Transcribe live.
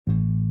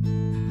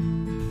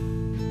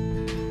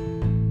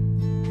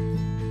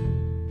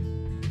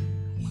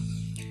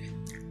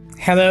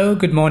Hello,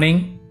 good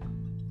morning.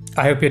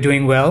 I hope you're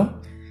doing well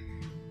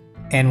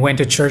and went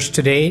to church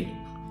today.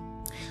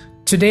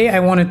 Today I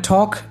want to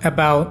talk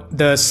about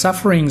the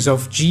sufferings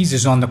of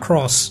Jesus on the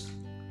cross.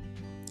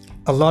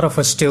 A lot of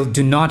us still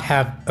do not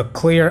have a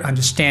clear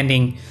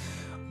understanding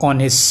on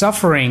his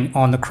suffering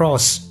on the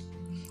cross,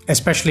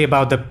 especially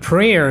about the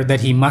prayer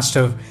that he must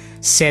have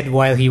said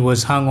while he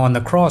was hung on the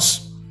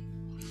cross.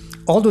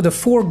 Although the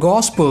four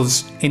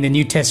Gospels in the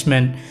New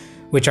Testament,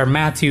 which are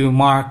Matthew,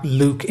 Mark,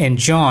 Luke, and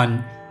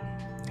John,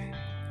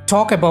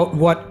 talk about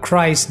what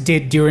Christ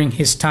did during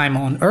his time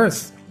on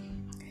earth.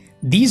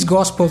 These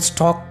Gospels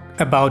talk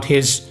about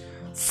his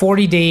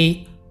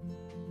 40-day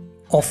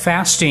of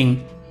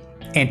fasting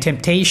and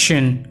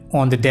temptation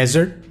on the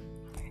desert,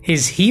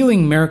 his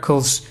healing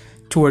miracles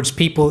towards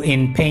people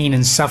in pain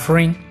and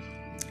suffering,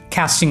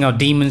 casting out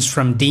demons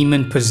from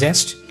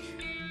demon-possessed,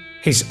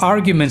 his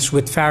arguments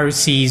with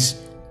Pharisees,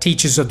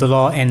 teachers of the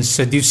law, and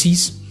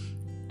Sadducees,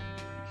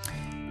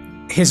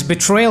 his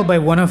betrayal by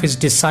one of his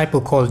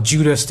disciples called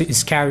Judas the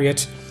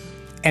Iscariot,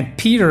 and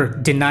Peter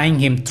denying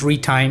him 3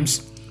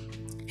 times,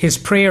 his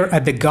prayer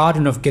at the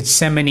Garden of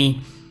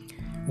Gethsemane,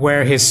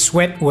 where his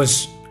sweat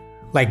was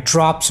like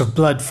drops of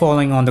blood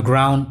falling on the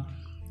ground,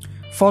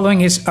 following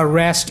his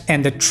arrest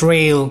and the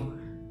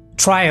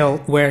trial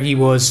where he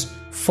was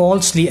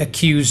falsely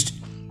accused,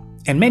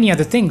 and many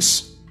other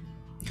things.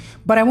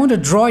 But I want to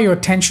draw your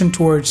attention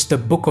towards the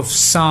book of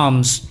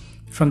Psalms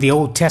from the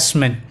Old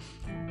Testament,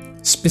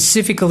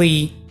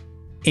 specifically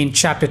in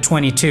chapter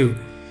 22.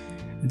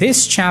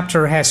 This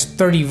chapter has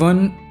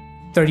 31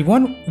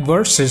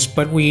 verses,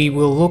 but we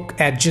will look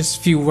at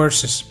just few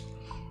verses.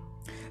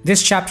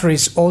 This chapter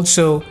is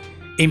also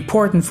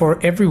important for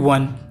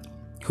everyone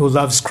who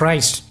loves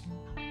Christ,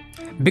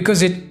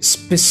 because it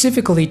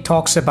specifically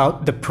talks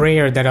about the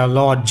prayer that our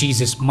Lord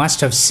Jesus must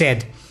have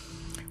said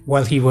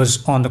while he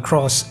was on the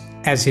cross,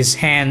 as his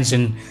hands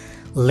and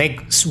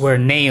legs were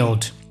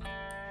nailed,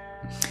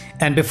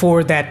 and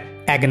before that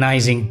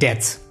agonizing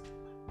death.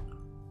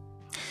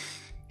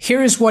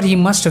 Here is what he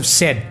must have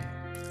said.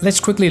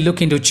 Let's quickly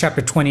look into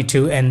chapter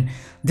 22, and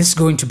this is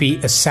going to be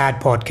a sad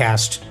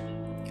podcast.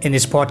 In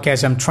this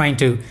podcast, I'm trying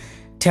to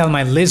tell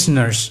my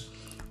listeners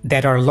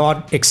that our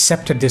Lord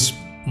accepted this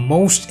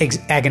most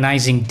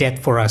agonizing death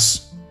for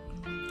us.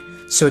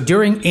 So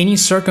during any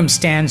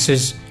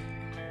circumstances,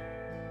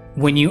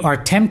 when you are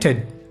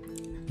tempted,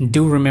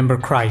 do remember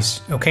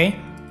Christ, okay?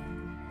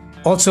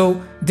 Also,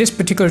 this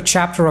particular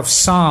chapter of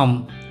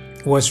Psalm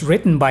was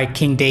written by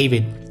King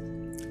David,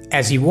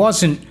 as he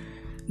wasn't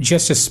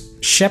just a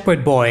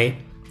shepherd boy,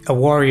 a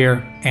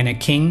warrior, and a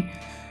king,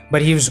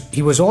 but he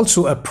was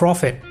also a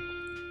prophet.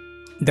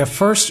 The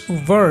first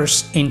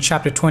verse in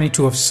chapter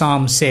 22 of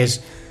Psalm says,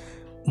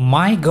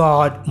 my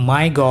God,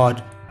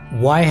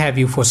 why have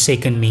you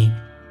forsaken me?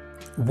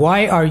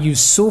 Why are you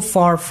so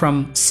far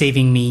from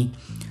saving me,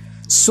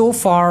 so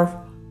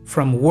far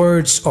from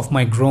words of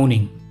my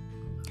groaning?"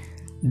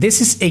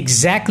 This is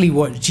exactly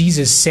what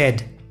Jesus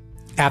said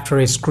after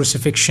his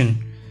crucifixion,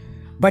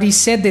 but he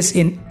said this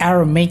in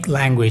Aramaic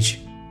language.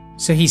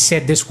 So he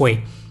said this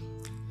way,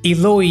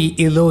 "Eloi,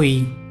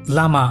 Eloi,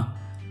 lama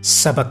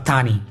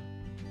sabachthani."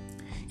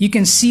 You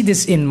can see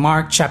this in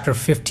Mark chapter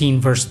 15,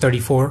 verse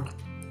 34.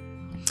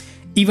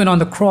 Even on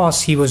the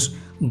cross, he was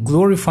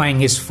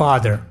glorifying his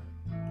Father,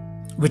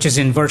 which is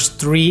in verse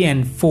 3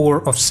 and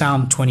 4 of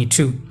Psalm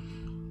 22.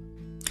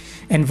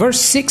 And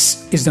verse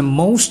 6 is the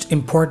most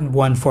important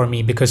one for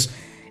me, because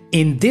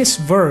in this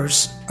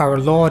verse, our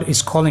Lord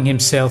is calling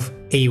himself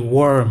a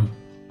worm.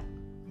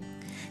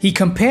 He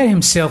compared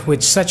himself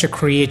with such a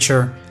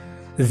creature,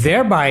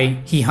 thereby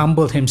he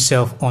humbled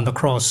himself on the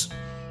cross.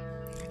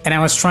 And I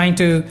was trying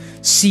to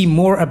see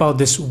more about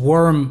this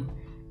worm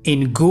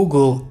in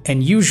Google,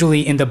 and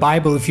usually in the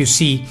Bible, if you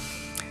see,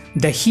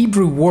 the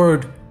Hebrew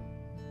word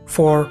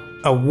for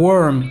a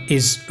worm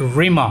is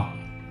rimah,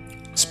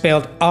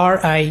 spelled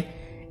R-I-M-M-A-H,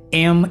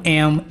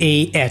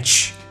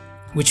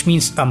 which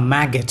means a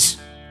maggot.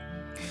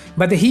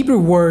 But the Hebrew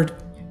word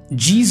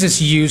Jesus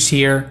used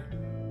here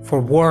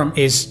for worm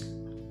is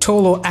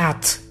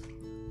toloath,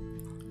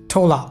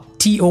 tola,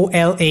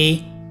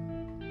 T-O-L-A-A-T-H,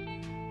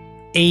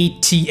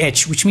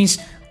 which means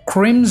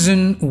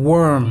crimson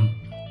worm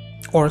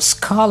or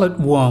scarlet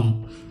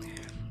worm.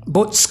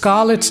 Both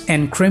scarlet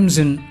and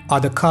crimson are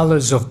the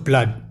colors of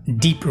blood,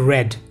 deep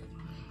red.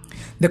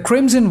 The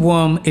crimson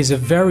worm is a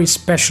very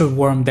special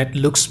worm that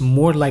looks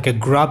more like a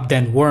grub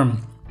than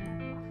worm.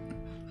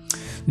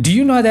 Do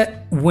you know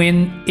that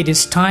when it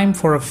is time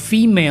for a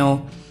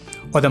female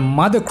or the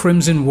mother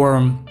crimson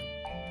worm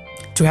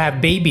to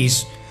have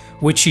babies,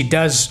 which she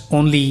does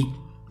only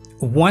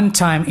one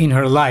time in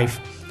her life,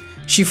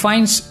 she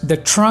finds the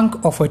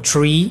trunk of a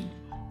tree,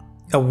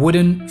 a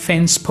wooden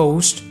fence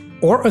post,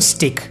 or a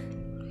stick.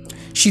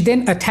 She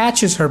then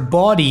attaches her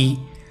body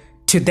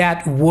to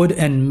that wood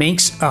and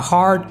makes a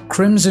hard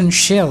crimson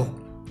shell.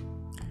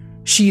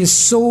 She is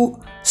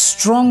so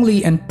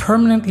strongly and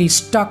permanently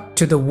stuck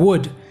to the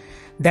wood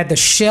that the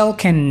shell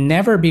can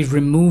never be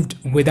removed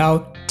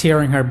without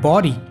tearing her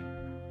body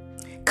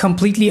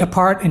completely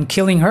apart and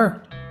killing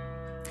her.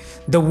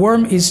 The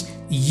worm is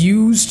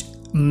used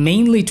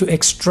mainly to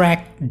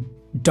extract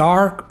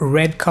dark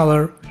red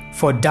color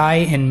for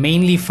dye and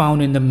mainly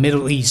found in the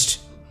Middle East.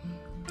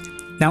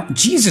 Now,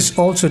 Jesus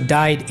also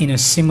died in a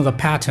similar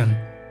pattern.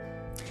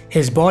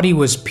 His body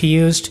was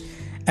pierced,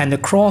 and the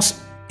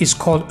cross is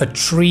called a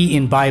tree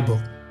in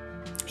Bible.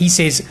 He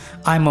says,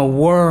 "I'm a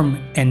worm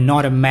and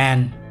not a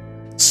man,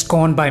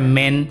 scorned by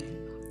men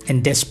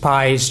and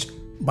despised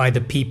by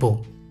the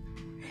people."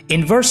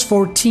 In verse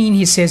 14,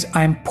 he says,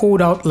 "I'm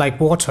poured out like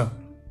water,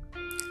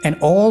 and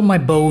all my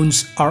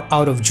bones are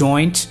out of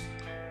joint."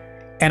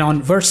 And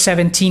on verse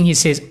 17, he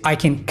says, "I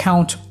can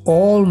count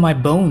all my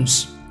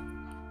bones."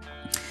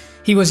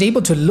 He was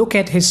able to look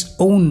at his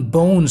own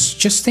bones.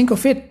 Just think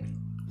of it.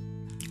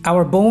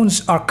 Our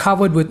bones are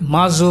covered with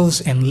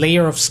muscles and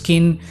layer of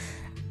skin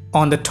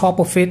on the top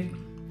of it,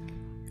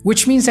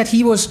 which means that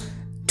he was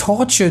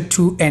tortured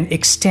to an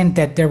extent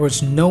that there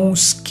was no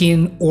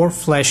skin or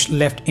flesh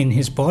left in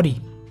his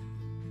body.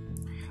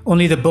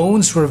 Only the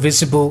bones were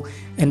visible,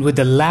 and with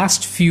the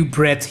last few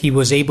breaths, he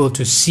was able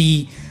to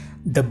see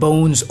the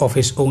bones of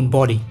his own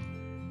body.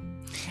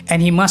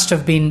 And he must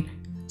have been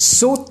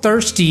so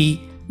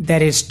thirsty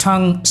that his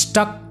tongue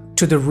stuck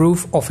to the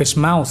roof of his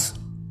mouth,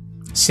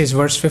 says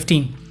verse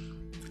 15.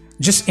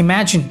 Just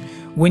imagine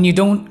when you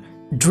don't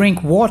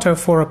drink water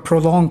for a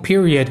prolonged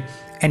period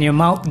and your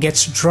mouth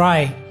gets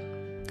dry.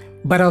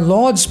 But our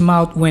Lord's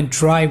mouth went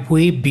dry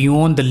way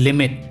beyond the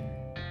limit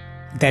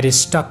that it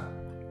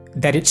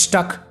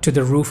stuck to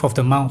the roof of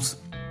the mouth.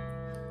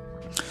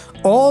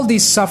 All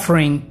this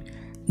suffering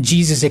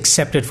Jesus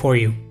accepted for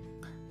you.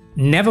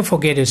 Never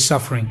forget his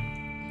suffering.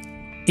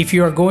 If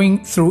you are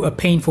going through a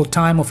painful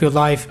time of your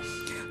life,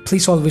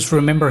 please always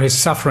remember his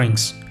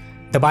sufferings.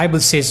 The Bible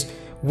says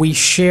we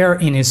share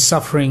in his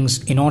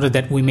sufferings in order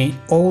that we may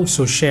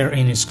also share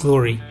in his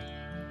glory.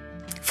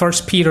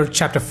 1 Peter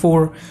chapter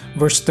 4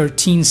 verse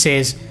 13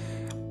 says,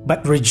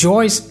 "But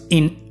rejoice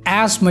in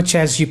as much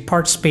as you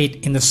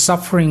participate in the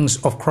sufferings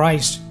of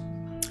Christ,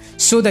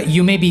 so that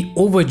you may be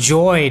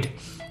overjoyed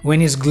when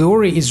his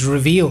glory is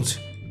revealed."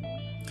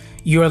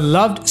 You are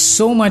loved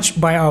so much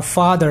by our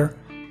Father,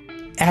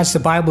 as the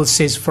Bible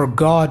says, "For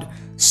God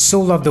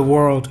so loved the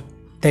world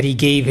that he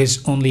gave his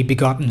only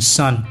begotten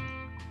Son,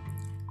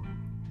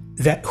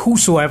 that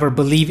whosoever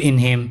believes in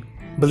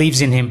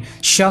him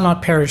shall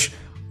not perish,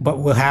 but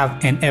will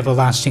have an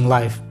everlasting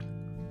life."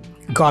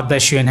 God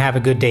bless you and have a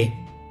good day.